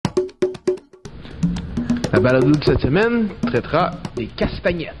La balado de cette semaine traitera des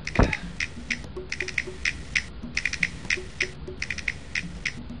castagnettes.